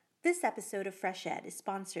This episode of Fresh Ed is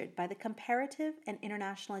sponsored by the Comparative and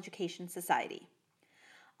International Education Society.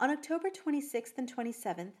 On October 26th and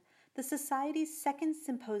 27th, the Society's second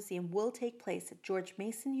symposium will take place at George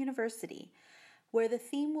Mason University, where the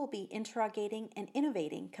theme will be interrogating and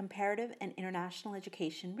innovating comparative and international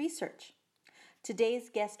education research.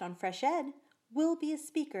 Today's guest on Fresh Ed will be a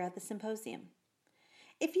speaker at the symposium.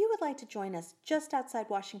 If you would like to join us just outside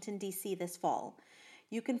Washington, D.C. this fall,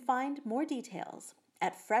 you can find more details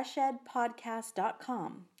at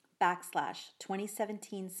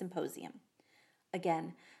freshedpodcast.com/2017 symposium.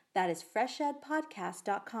 Again, that is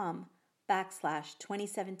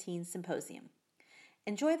freshedpodcast.com/2017 symposium.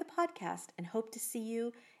 Enjoy the podcast and hope to see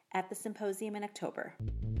you at the symposium in October.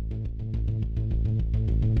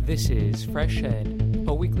 This is Fresh Ed,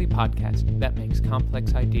 a weekly podcast that makes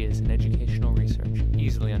complex ideas in educational research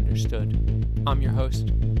easily understood. I'm your host,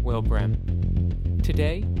 Will Brehm.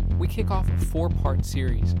 Today, we kick off a 4-part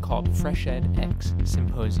series called Fresh Ed X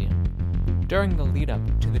Symposium. During the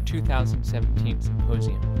lead-up to the 2017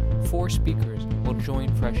 symposium, 4 speakers will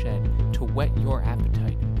join Fresh Ed to whet your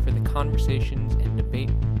appetite for the conversations and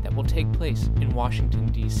debate that will take place in Washington,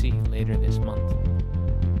 D.C. later this month.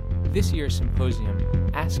 This year's symposium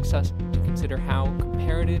asks us to consider how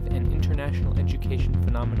comparative and international education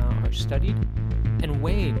phenomena are studied and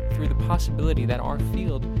wade through the possibility that our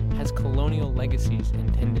field has colonial legacies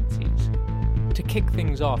and tendencies. To kick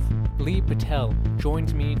things off, Lee Patel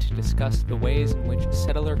joins me to discuss the ways in which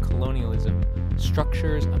settler colonialism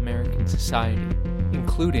structures American society,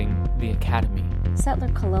 including the academy. Settler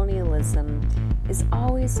colonialism is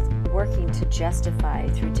always working to justify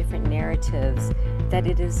through different narratives that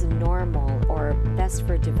it is normal or best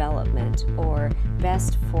for development or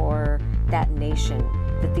best for that nation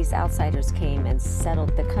that these outsiders came and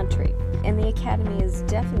settled the country. And the academy has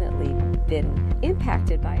definitely been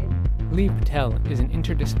impacted by it. Lee Patel is an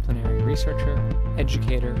interdisciplinary researcher,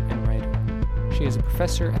 educator, and writer. She is a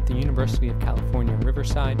professor at the University of California,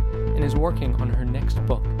 Riverside, and is working on her next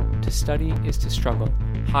book, To Study is to Struggle,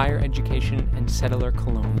 Higher Education and Settler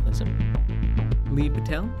Colonialism. Lee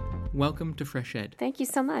Patel, welcome to Fresh Ed. Thank you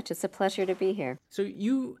so much. It's a pleasure to be here. So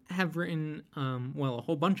you have written, a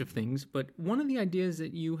whole bunch of things, but one of the ideas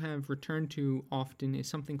that you have returned to often is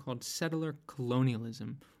something called settler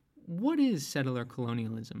colonialism. What is settler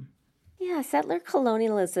colonialism? Yeah, settler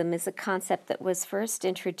colonialism is a concept that was first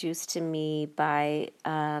introduced to me by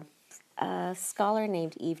a scholar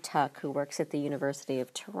named Eve Tuck, who works at the University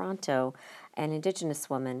of Toronto, an Indigenous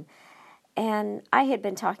woman. And I had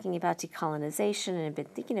been talking about decolonization and had been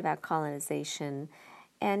thinking about colonization.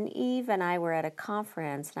 And Eve and I were at a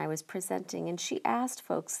conference, and I was presenting, and she asked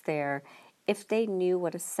folks there if they knew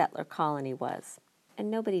what a settler colony was. And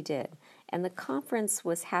nobody did. And the conference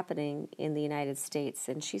was happening in the United States,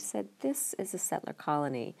 and she said, this is a settler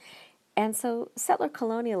colony. And so settler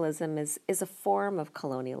colonialism is a form of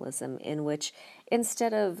colonialism in which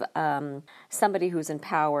instead of somebody who's in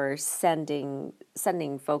power sending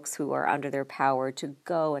folks who are under their power to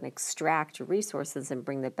go and extract resources and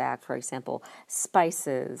bring them back, for example,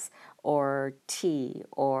 spices or tea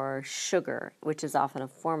or sugar, which is often a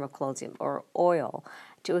form of colonialism, or oil,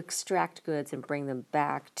 to extract goods and bring them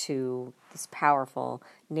back to this powerful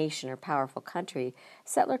nation or powerful country.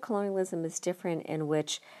 Settler colonialism is different, in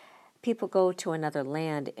which people go to another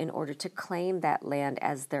land in order to claim that land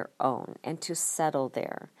as their own and to settle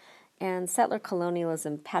there. And settler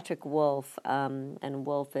colonialism, Patrick Wolfe, and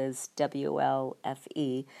Wolfe is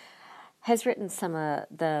W-L-F-E, has written some of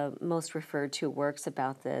the most referred to works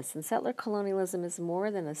about this. And settler colonialism is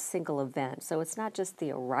more than a single event. So it's not just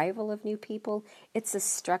the arrival of new people, it's a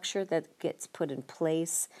structure that gets put in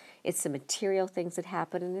place, it's the material things that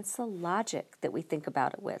happen, and it's the logic that we think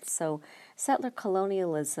about it with. So settler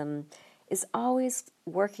colonialism is always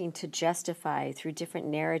working to justify through different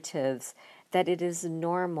narratives that it is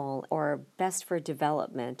normal or best for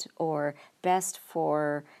development or best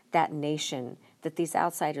for that nation that these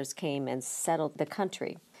outsiders came and settled the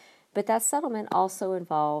country. But that settlement also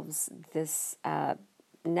involves this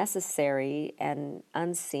necessary and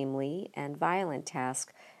unseemly and violent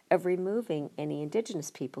task of removing any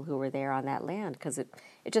indigenous people who were there on that land, because it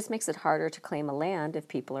just makes it harder to claim a land if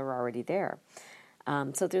people are already there.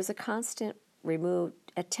 So there's a constant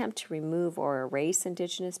attempt to remove or erase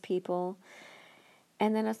indigenous people.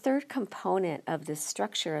 And then a third component of this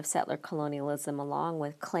structure of settler colonialism, along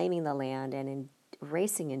with claiming the land and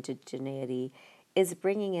erasing indigeneity, is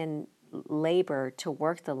bringing in labor to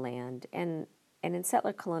work the land. And in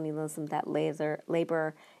settler colonialism, that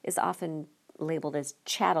labor is often labeled as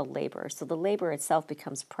chattel labor. So the labor itself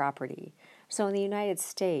becomes property. So in the United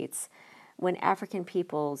States, when African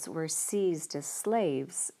peoples were seized as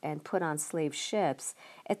slaves and put on slave ships,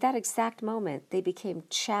 at that exact moment they became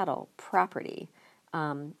chattel property.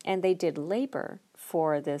 And they did labor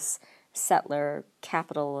for this settler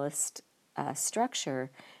capitalist structure,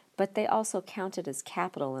 but they also counted as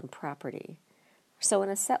capital and property. So in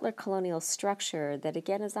a settler colonial structure that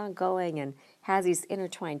again is ongoing and has these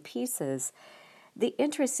intertwined pieces, the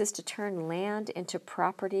interest is to turn land into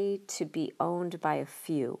property to be owned by a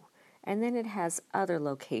few. And then it has other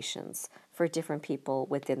locations for different people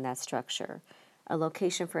within that structure. A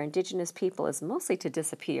location for indigenous people is mostly to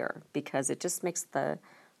disappear because it just makes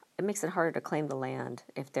it harder to claim the land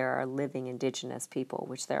if there are living indigenous people,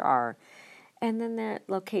 which there are. And then the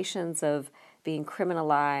locations of being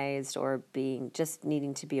criminalized or being just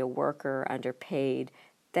needing to be a worker, underpaid,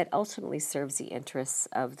 that ultimately serves the interests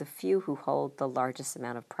of the few who hold the largest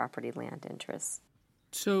amount of property land interests.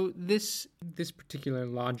 So this particular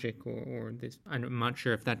logic, or this, I'm not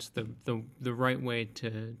sure if that's the right way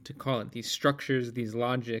to call it. These structures, these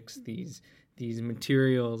logics, these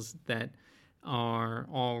materials that are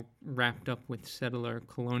all wrapped up with settler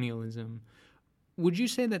colonialism. Would you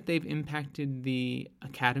say that they've impacted the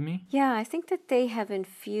academy? Yeah, I think that they have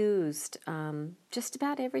infused just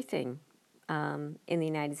about everything in the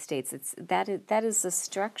United States. That is the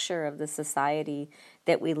structure of the society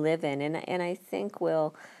that we live in, and I think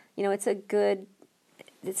it's a good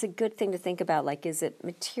thing to think about. Like, is it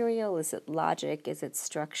material? Is it logic? Is it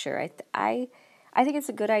structure? I think it's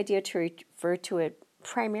a good idea to refer to it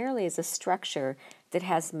primarily as a structure that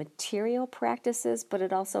has material practices, but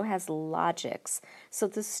it also has logics. So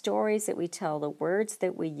the stories that we tell, the words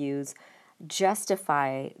that we use,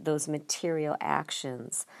 justify those material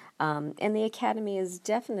actions. And the Academy has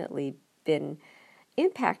definitely been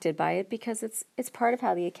impacted by it because it's part of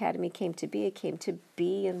how the Academy came to be. It came to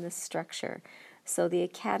be in this structure. So the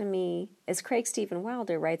Academy, as Craig Stephen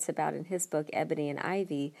Wilder writes about in his book, Ebony and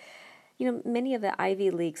Ivy, many of the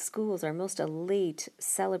Ivy League schools, our most elite,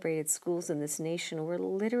 celebrated schools in this nation, were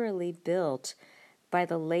literally built by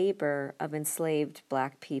the labor of enslaved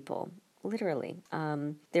Black people. Literally.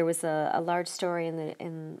 There was a large story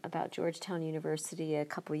about Georgetown University a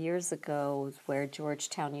couple years ago where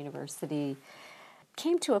Georgetown University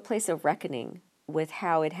came to a place of reckoning with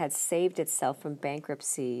how it had saved itself from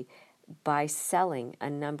bankruptcy by selling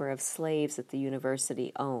a number of slaves that the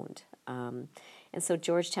university owned. And so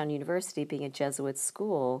Georgetown University, being a Jesuit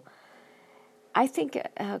school, I think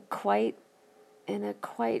in a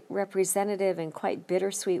quite representative and quite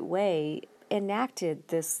bittersweet way, enacted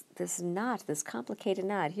this complicated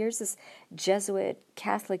knot. Here's this Jesuit,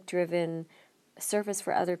 Catholic-driven service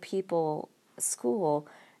for other people school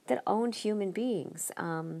that owned human beings.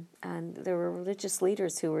 And there were religious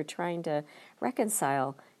leaders who were trying to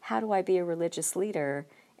reconcile, how do I be a religious leader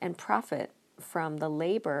and profit from the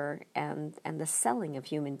labor and the selling of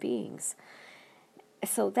human beings?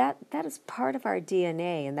 So that is part of our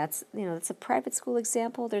DNA, and that's a private school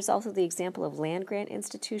example. There's also the example of land grant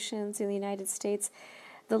institutions in the United States.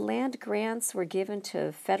 The land grants were given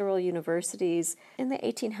to federal universities in the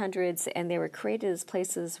 1800s, and they were created as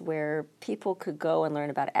places where people could go and learn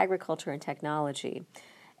about agriculture and technology.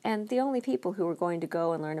 And the only people who were going to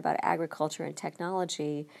go and learn about agriculture and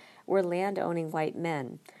technology were land-owning white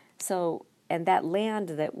men. And that land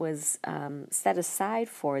that was set aside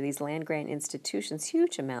for these land grant institutions,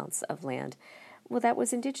 huge amounts of land, well, that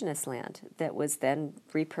was indigenous land that was then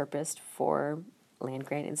repurposed for land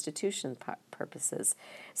grant institution purposes.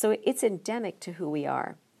 So it's endemic to who we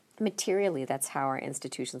are. Materially, that's how our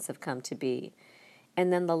institutions have come to be.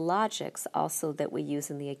 And then the logics also that we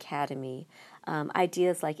use in the Academy,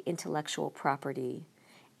 ideas like intellectual property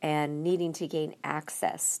and needing to gain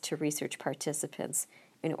access to research participants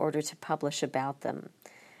in order to publish about them.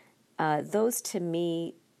 Those, to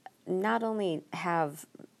me, not only have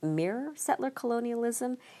mirror settler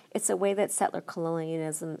colonialism, it's a way that settler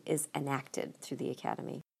colonialism is enacted through the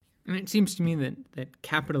Academy. And it seems to me that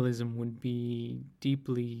capitalism would be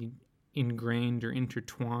deeply ingrained or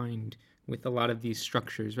intertwined with a lot of these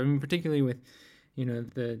structures. I mean, particularly with,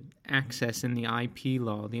 the access in the IP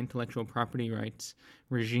law, the intellectual property rights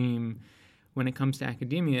regime. When it comes to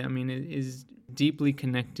academia, I mean, it is deeply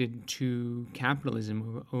connected to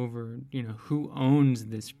capitalism over, who owns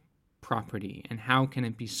this property and how can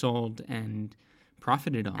it be sold and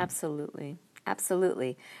profited on. Absolutely.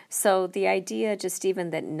 Absolutely. So the idea just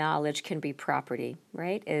even that knowledge can be property,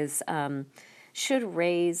 right, should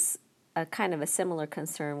raise a kind of a similar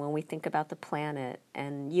concern when we think about the planet.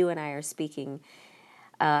 And you and I are speaking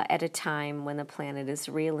at a time when the planet is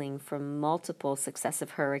reeling from multiple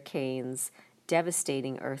successive hurricanes,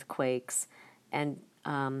 devastating earthquakes, and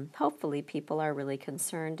Hopefully people are really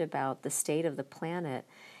concerned about the state of the planet.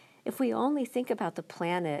 If we only think about the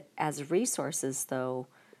planet as resources, though,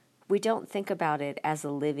 we don't think about it as a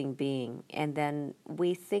living being, and then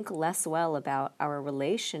we think less well about our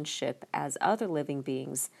relationship as other living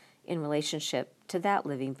beings in relationship to that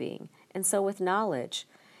living being. And so with knowledge,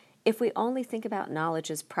 if we only think about knowledge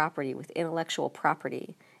as property, with intellectual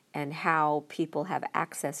property, and how people have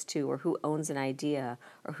access to, or who owns an idea,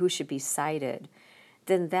 or who should be cited,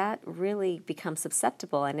 then that really becomes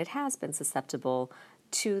susceptible, and it has been susceptible,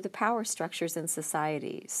 to the power structures in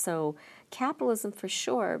society. So capitalism for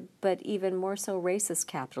sure, but even more so racist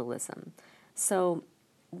capitalism. So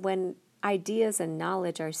when ideas and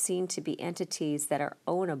knowledge are seen to be entities that are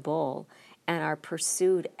ownable and are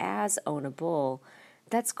pursued as ownable,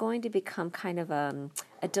 that's going to become kind of a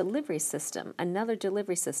delivery system, another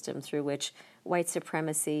delivery system through which white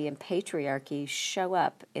supremacy and patriarchy show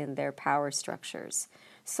up in their power structures.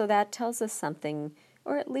 So that tells us something,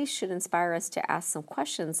 or at least should inspire us to ask some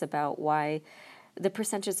questions about why the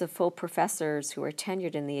percentage of full professors who are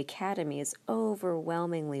tenured in the academy is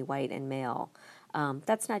overwhelmingly white and male.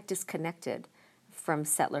 That's not disconnected from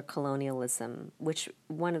settler colonialism, which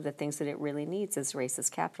one of the things that it really needs is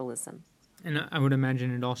racist capitalism. And I would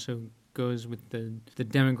imagine it also goes with the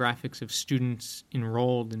demographics of students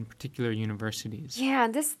enrolled in particular universities. Yeah,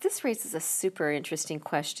 this raises a super interesting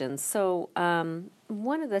question. So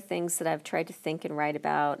one of the things that I've tried to think and write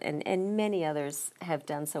about, and many others have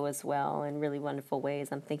done so as well in really wonderful ways.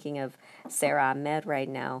 I'm thinking of Sarah Ahmed right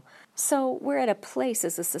now. So we're at a place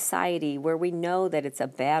as a society where we know that it's a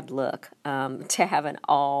bad look to have an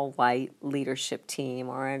all-white leadership team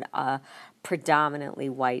or a predominantly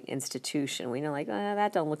white institution. We know, like,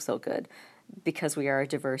 that don't look so good because we are a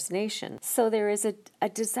diverse nation. So there is a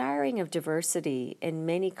desiring of diversity in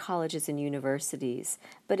many colleges and universities,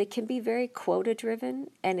 but it can be very quota-driven,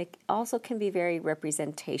 and it also can be very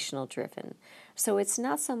representational-driven. So it's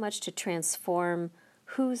not so much to transform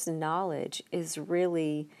whose knowledge is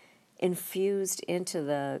really infused into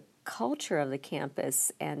the culture of the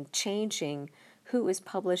campus and changing who is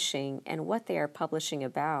publishing and what they are publishing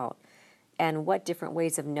about, and what different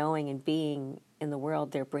ways of knowing and being in the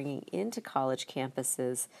world they're bringing into college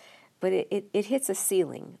campuses. But it hits a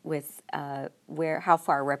ceiling with how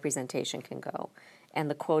far representation can go and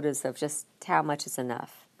the quotas of just how much is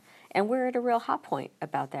enough. And we're at a real hot point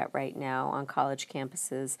about that right now on college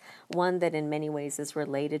campuses, one that in many ways is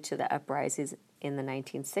related to the uprisings in the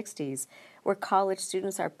 1960s, where college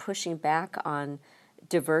students are pushing back on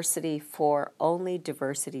diversity for only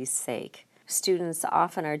diversity's sake. Students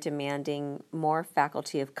often are demanding more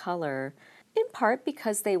faculty of color, in part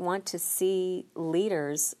because they want to see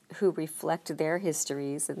leaders who reflect their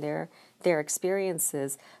histories and their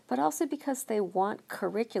experiences, but also because they want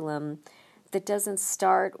curriculum that doesn't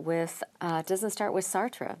start with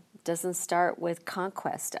Sartre, doesn't start with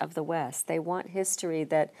conquest of the West. They want history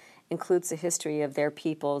that includes the history of their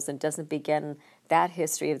peoples and doesn't begin that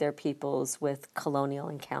history of their peoples with colonial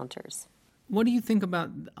encounters. What do you think about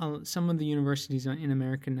some of the universities in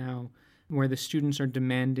America now where the students are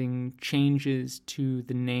demanding changes to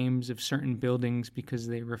the names of certain buildings because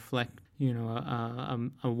they reflect,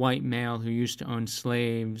 a white male who used to own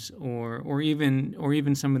slaves, or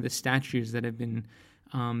even some of the statues that have been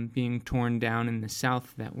being torn down in the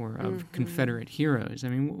South that were of Confederate heroes? I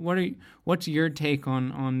mean, what's your take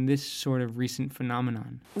on this sort of recent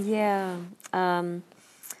phenomenon? Yeah.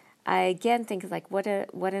 I again think what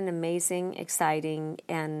an amazing, exciting,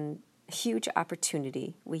 and huge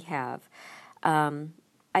opportunity we have.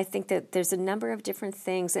 I think that there's a number of different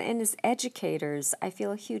things, and as educators, I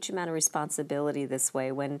feel a huge amount of responsibility this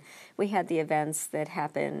way. When we had the events that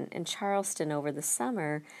happened in Charleston over the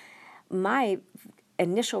summer, my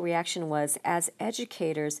initial reaction was, as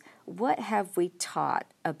educators, what have we taught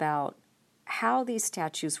about how these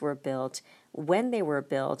statues were built, when they were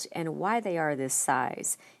built, and why they are this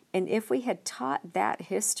size? And if we had taught that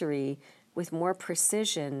history with more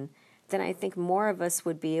precision, then I think more of us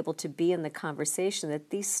would be able to be in the conversation that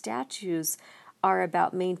these statues are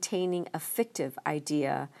about maintaining a fictive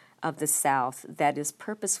idea of the South that is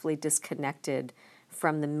purposefully disconnected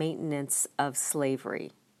from the maintenance of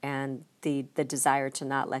slavery and the desire to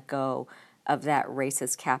not let go of that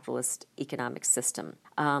racist capitalist economic system.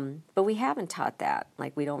 But we haven't taught that.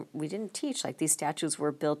 We didn't teach. These statues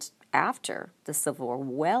were built after the Civil War,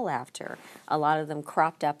 well after. A lot of them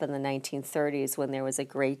cropped up in the 1930s when there was a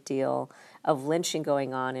great deal of lynching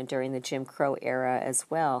going on, and during the Jim Crow era as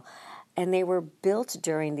well. And they were built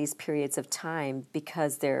during these periods of time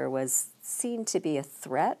because there was seen to be a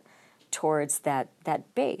threat towards that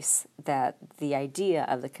base that the idea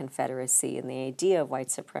of the Confederacy and the idea of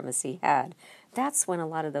white supremacy had. That's when a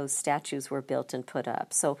lot of those statues were built and put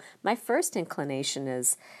up. So my first inclination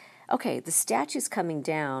is, okay, the statues coming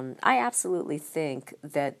down, I absolutely think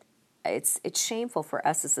that it's shameful for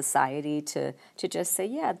us as a society to just say,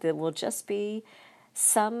 yeah, there will just be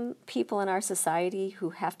some people in our society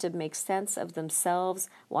who have to make sense of themselves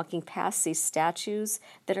walking past these statues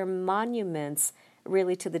that are monuments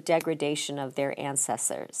really to the degradation of their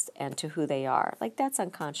ancestors and to who they are. Like, that's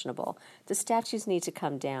unconscionable. The statues need to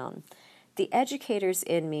come down. The educators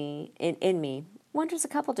in me wonders a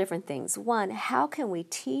couple different things. One, how can we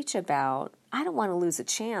teach about, I don't want to lose a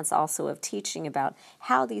chance also of teaching about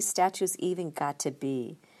how these statues even got to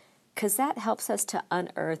be, because that helps us to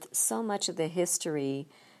unearth so much of the history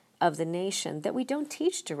of the nation that we don't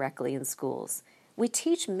teach directly in schools. We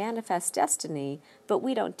teach Manifest Destiny, but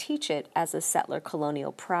we don't teach it as a settler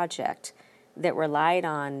colonial project that relied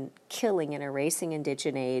on killing and erasing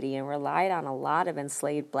indigeneity and relied on a lot of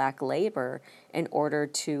enslaved black labor in order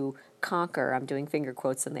to conquer, I'm doing finger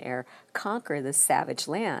quotes in the air, conquer this savage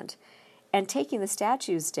land. And taking the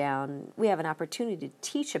statues down, we have an opportunity to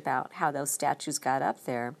teach about how those statues got up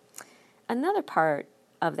there. Another part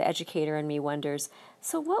of the educator in me wonders,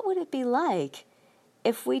 so what would it be like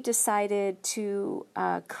if we decided to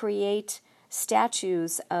create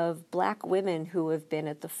statues of black women who have been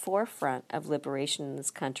at the forefront of liberation in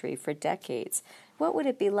this country for decades? What would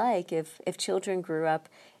it be like if children grew up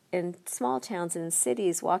in small towns and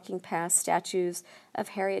cities walking past statues of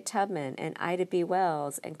Harriet Tubman and Ida B.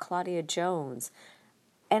 Wells and Claudia Jones?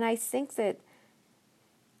 And I think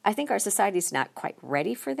our society's not quite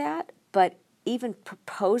ready for that, but even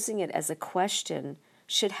proposing it as a question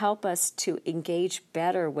should help us to engage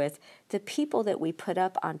better with the people that we put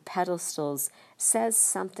up on pedestals. Says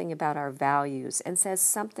something about our values and says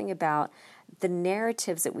something about the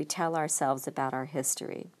narratives that we tell ourselves about our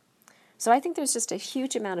history. So I think there's just a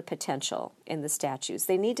huge amount of potential in the statues.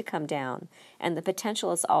 They need to come down. And the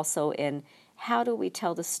potential is also in how do we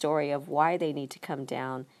tell the story of why they need to come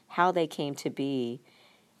down, how they came to be,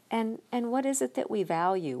 and what is it that we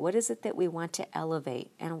value? What is it that we want to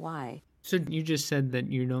elevate, and why? So you just said that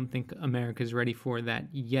you don't think America's ready for that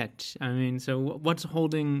yet. I mean, so what's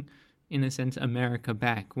holding, in a sense, America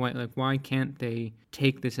back? Why can't they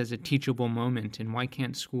take this as a teachable moment, and why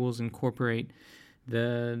can't schools incorporate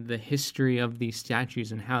the history of these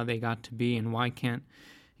statues and how they got to be, and why can't,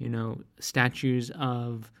 statues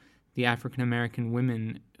of the African American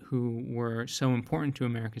women who were so important to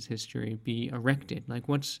America's history be erected? Like,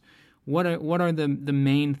 what are the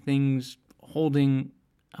main things holding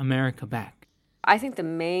America back? I think the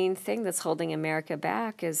main thing that's holding America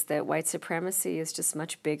back is that white supremacy is just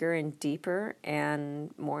much bigger and deeper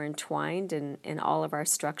and more entwined in all of our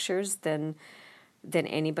structures than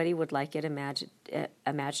anybody would like it imagine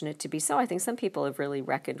it to be. So I think some people have really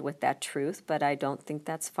reckoned with that truth, but I don't think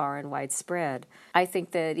that's far and widespread. I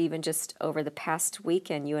think that even just over the past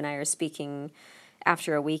weekend, you and I are speaking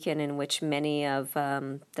after a weekend in which many of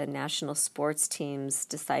the national sports teams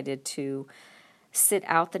decided to sit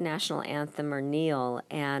out the national anthem or kneel,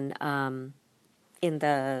 and in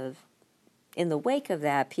the wake of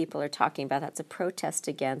that, people are talking about that's a protest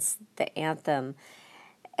against the anthem.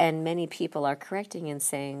 And many people are correcting and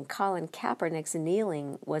saying Colin Kaepernick's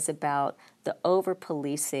kneeling was about the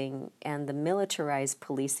over-policing and the militarized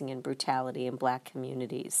policing and brutality in black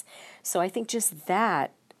communities. So I think just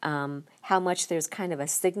that, how much there's kind of a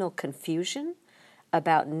signal confusion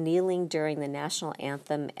about kneeling during the national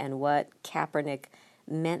anthem and what Kaepernick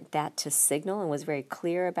meant that to signal and was very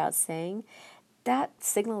clear about saying, that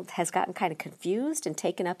signal has gotten kind of confused and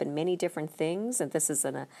taken up in many different things, and this is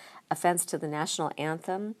an offense to the national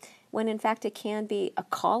anthem, when in fact it can be a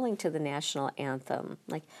calling to the national anthem.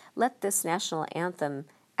 Like, let this national anthem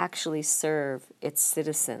actually serve its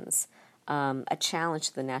citizens, a challenge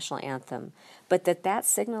to the national anthem. But that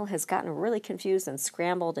signal has gotten really confused and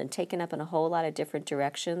scrambled and taken up in a whole lot of different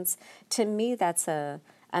directions. To me, that's a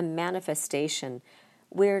manifestation.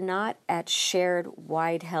 We're not at shared,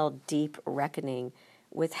 wide-held, deep reckoning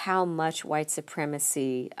with how much white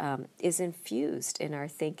supremacy is infused in our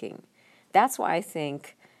thinking. That's why I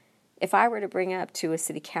think if I were to bring up to a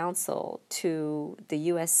city council, to the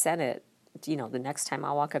U.S. Senate, the next time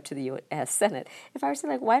I'll walk up to the U.S. Senate, if I were to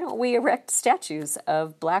say, why don't we erect statues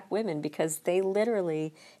of black women? Because they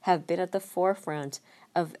literally have been at the forefront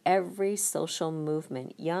of every social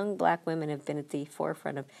movement. Young black women have been at the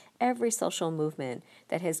forefront of every social movement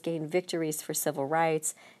that has gained victories for civil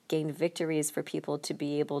rights, gained victories for people to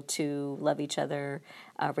be able to love each other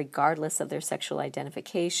regardless of their sexual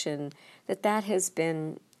identification, that has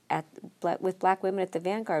been with black women at the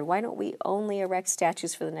vanguard. Why don't we only erect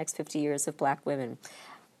statues for the next 50 years of black women?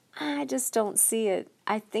 I just don't see it.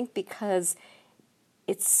 I think because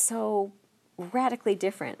it's so radically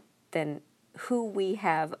different than who we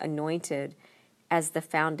have anointed as the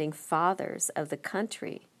founding fathers of the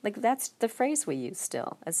country. Like, that's the phrase we use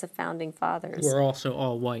still, as the founding fathers. We're also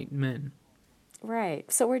all white men.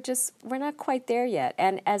 Right. So we're not quite there yet.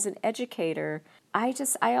 And as an educator, I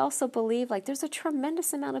also believe like there's a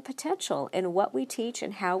tremendous amount of potential in what we teach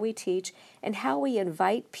and how we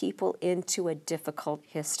invite people into a difficult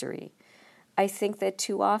history. I think that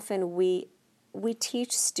too often we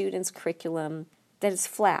teach students curriculum that is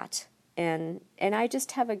flat. And I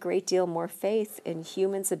just have a great deal more faith in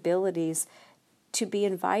humans' abilities to be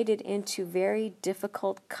invited into very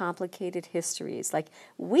difficult, complicated histories. Like,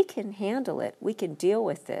 we can handle it, we can deal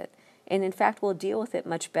with it. And in fact, we'll deal with it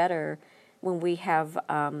much better when we have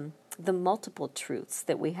the multiple truths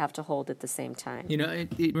that we have to hold at the same time. You know,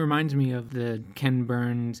 it reminds me of the Ken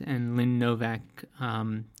Burns and Lynn Novak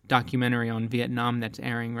documentary on Vietnam that's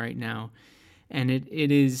airing right now. And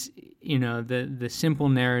it is, you know, the simple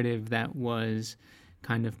narrative that was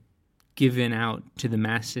kind of given out to the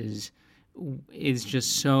masses is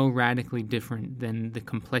just so radically different than the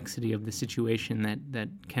complexity of the situation that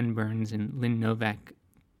Ken Burns and Lynn Novak,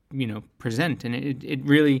 you know, present. And it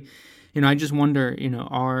really, you know, I just wonder, you know,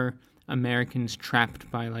 are Americans trapped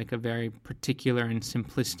by like a very particular and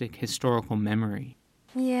simplistic historical memory?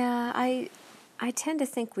 Yeah, I tend to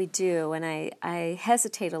think we do, and I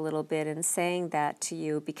hesitate a little bit in saying that to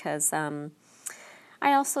you because I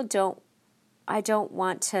also don't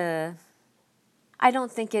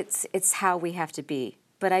think it's how we have to be,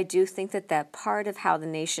 but I do think that part of how the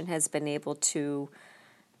nation has been able to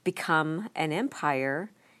become an empire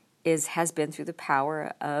has been through the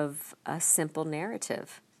power of a simple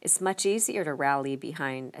narrative. It's much easier to rally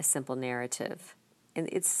behind a simple narrative. And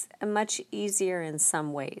it's much easier in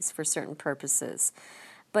some ways for certain purposes,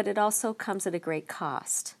 but it also comes at a great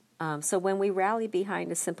cost. So when we rally behind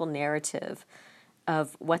a simple narrative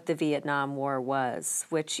of what the Vietnam War was,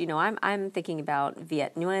 which, you know, I'm thinking about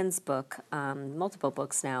Viet Nguyen's book, multiple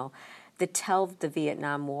books now, that tell the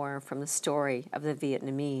Vietnam War from the story of the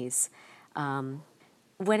Vietnamese.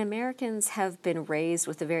 When Americans have been raised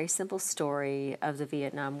with a very simple story of the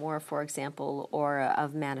Vietnam War, for example, or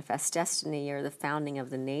of Manifest Destiny or the founding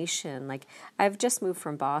of the nation, like I've just moved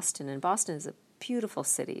from Boston, and Boston is a beautiful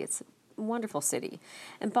city. It's a wonderful city.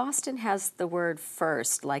 And Boston has the word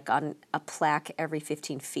first, like on a plaque every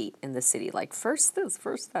 15 feet in the city, like first this,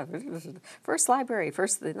 first that, first library,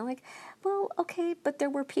 first, and I'm like, well, okay, but there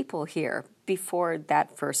were people here before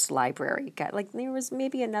that first library. Like there was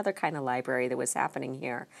maybe another kind of library that was happening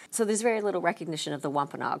here. So there's very little recognition of the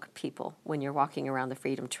Wampanoag people when you're walking around the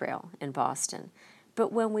Freedom Trail in Boston.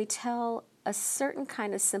 But when we tell a certain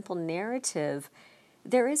kind of simple narrative,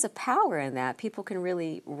 there is a power in that. People can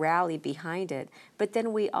really rally behind it. But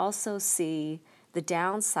then we also see the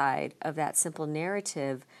downside of that simple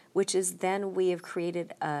narrative, which is then we have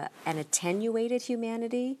created an attenuated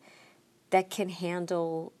humanity that can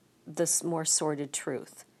handle this more sordid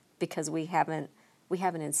truth because we haven't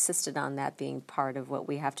insisted on that being part of what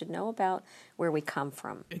we have to know about where we come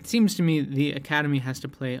from. It seems to me the Academy has to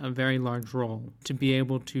play a very large role to be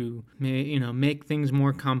able to, you know, make things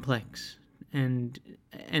more complex. And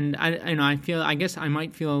I guess I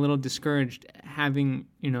might feel a little discouraged having,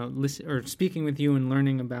 you know, speaking with you and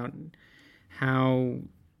learning about how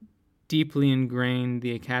deeply ingrained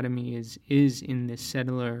the Academy is in this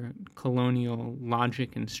settler colonial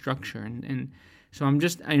logic and structure. And so I'm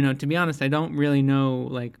just, you know, to be honest, I don't really know,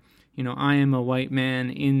 like, you know, I am a white man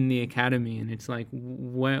in the Academy, and it's like,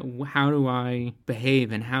 how do I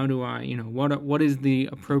behave, and how do I, you know, what is the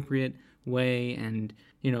appropriate way, and,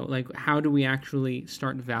 you know, like, how do we actually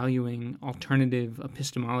start valuing alternative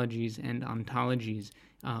epistemologies and ontologies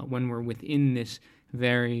when we're within this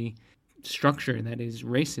very structure that is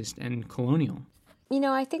racist and colonial? You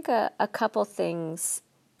know, I think a couple things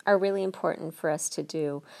are really important for us to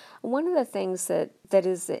do. One of the things that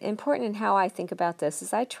is important in how I think about this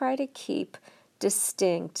is I try to keep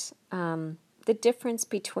distinct the difference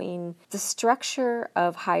between the structure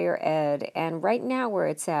of higher ed and right now where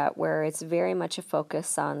it's at, where it's very much a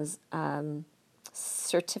focus on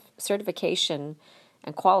certification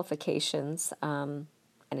and qualifications and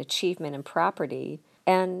achievement and property.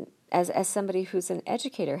 And as somebody who's an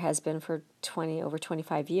educator, has been for over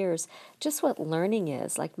 25 years, just what learning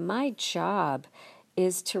is. Like, my job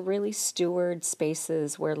is to really steward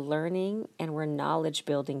spaces where learning and where knowledge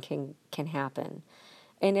building can happen.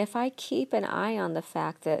 And if I keep an eye on the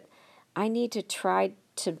fact that I need to try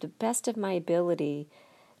to the best of my ability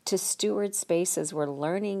to steward spaces where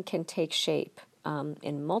learning can take shape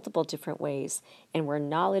in multiple different ways, and where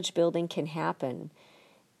knowledge building can happen,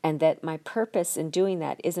 and that my purpose in doing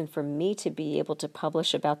that isn't for me to be able to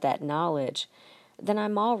publish about that knowledge, then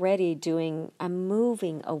I'm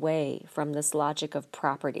moving away from this logic of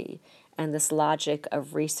property and this logic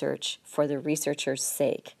of research for the researcher's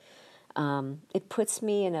sake. It puts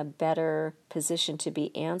me in a better position to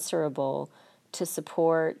be answerable, to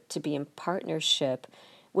support, to be in partnership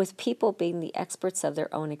with people being the experts of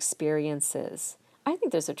their own experiences. I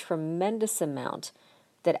think there's a tremendous amount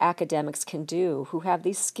that academics can do who have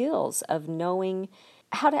these skills of knowing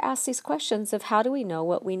how to ask these questions of how do we know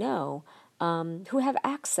what we know, who have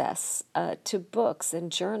access to books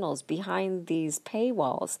and journals behind these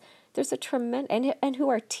paywalls. There's a tremendous, and who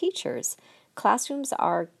are teachers. Classrooms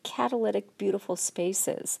are catalytic, beautiful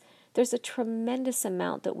spaces. There's a tremendous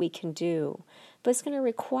amount that we can do, but it's going to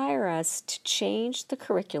require us to change the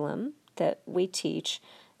curriculum that we teach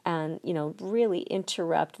and, really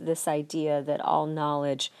interrupt this idea that all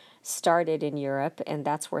knowledge started in Europe and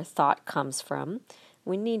that's where thought comes from.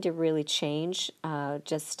 We need to really change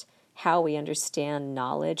just how we understand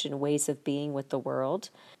knowledge and ways of being with the world.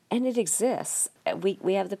 And it exists.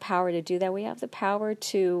 We have the power to do that. We have the power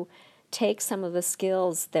to take some of the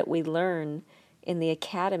skills that we learn in the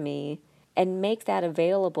academy and make that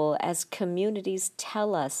available as communities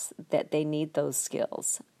tell us that they need those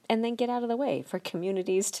skills, and then get out of the way for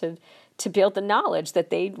communities to build the knowledge that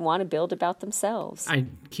they want to build about themselves. I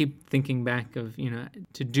keep thinking back of,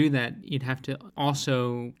 to do that, you'd have to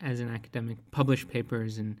also, as an academic, publish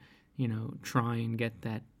papers and, try and get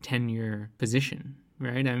that tenure position.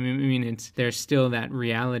 Right? I mean, there's still that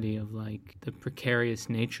reality of like the precarious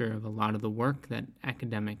nature of a lot of the work that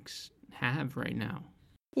academics have right now.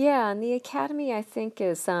 Yeah, and the academy, I think,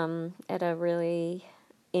 is at a really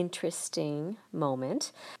interesting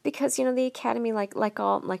moment because the academy, like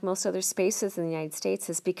most other spaces in the United States,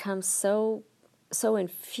 has become so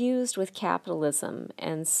infused with capitalism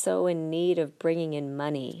and so in need of bringing in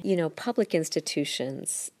money. Public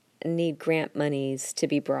institutions need grant monies to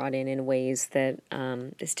be brought in ways that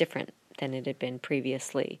is different than it had been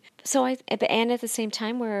previously. And at the same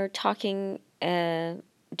time, we're talking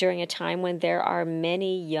during a time when there are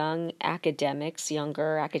many younger academics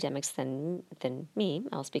than me,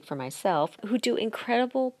 I'll speak for myself, who do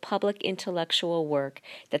incredible public intellectual work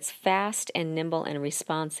that's fast and nimble and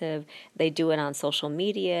responsive. They do it on social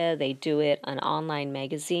media. They do it on online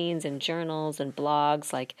magazines and journals and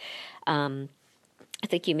blogs like I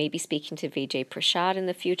think you may be speaking to Vijay Prashad in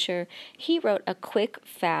the future. He wrote a quick,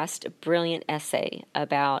 fast, brilliant essay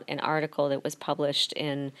about an article that was published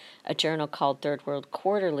in a journal called Third World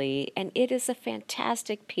Quarterly, and it is a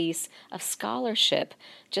fantastic piece of scholarship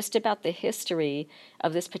just about the history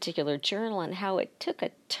of this particular journal and how it took a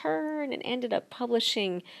turn and ended up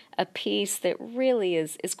publishing a piece that really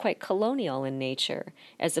is quite colonial in nature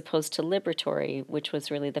as opposed to liberatory, which was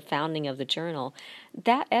really the founding of the journal.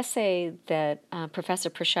 That essay that Professor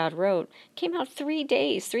Prashad wrote came out 3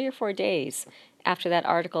 or 4 days after that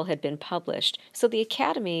article had been published. So the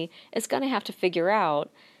Academy is going to have to figure out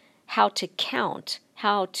how to count,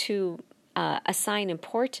 how to assign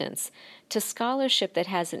importance to scholarship that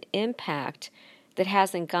has an impact, that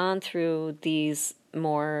hasn't gone through these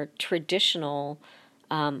more traditional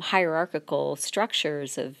hierarchical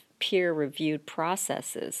structures of peer-reviewed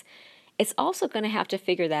processes. It's also going to have to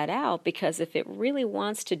figure that out because if it really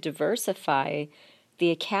wants to diversify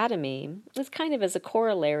the Academy, it's kind of as a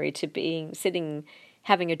corollary to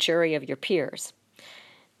having a jury of your peers.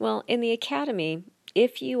 Well, in the Academy,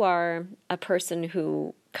 if you are a person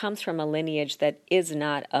who comes from a lineage that is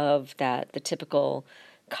not of the typical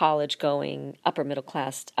college-going, upper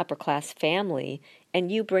class family, and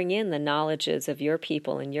you bring in the knowledges of your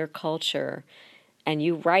people and your culture, and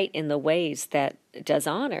you write in the ways that does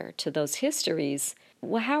honor to those histories,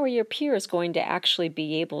 well, how are your peers going to actually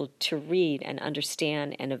be able to read and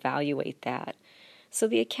understand and evaluate that? So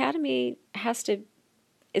the Academy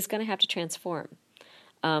is going to have to transform,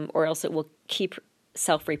 or else it will keep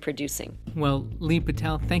self-reproducing. Well, Lee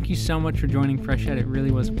Patel, thank you so much for joining Fresh Ed. It really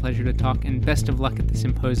was a pleasure to talk, and best of luck at the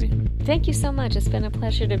symposium. Thank you so much. It's been a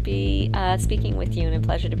pleasure to be speaking with you and a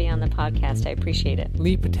pleasure to be on the podcast. I appreciate it.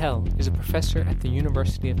 Lee Patel is a professor at the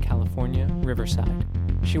University of California, Riverside.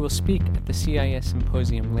 She will speak at the CIS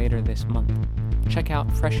Symposium later this month. Check out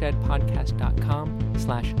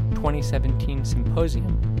freshedpodcast.com/2017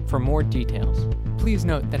 symposium for more details. Please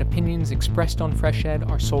note that opinions expressed on Fresh Ed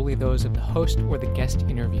are solely those of the host or the guest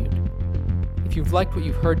interviewed. If you've liked what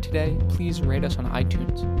you've heard today, please rate us on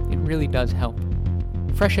iTunes. It really does help.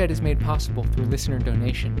 Fresh Ed is made possible through listener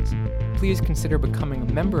donations. Please consider becoming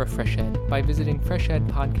a member of Fresh Ed by visiting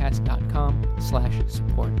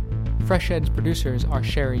freshedpodcast.com/support. Fresh Ed's producers are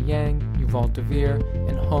Sherry Yang, Yuval Devere,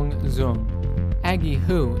 and Hong Zung. Aggie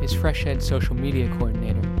Hu is Fresh Ed's social media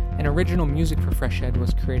coordinator, and original music for Fresh Ed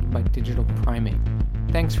was created by Digital Primate.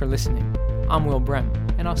 Thanks for listening. I'm Will Brem,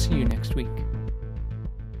 and I'll see you next week.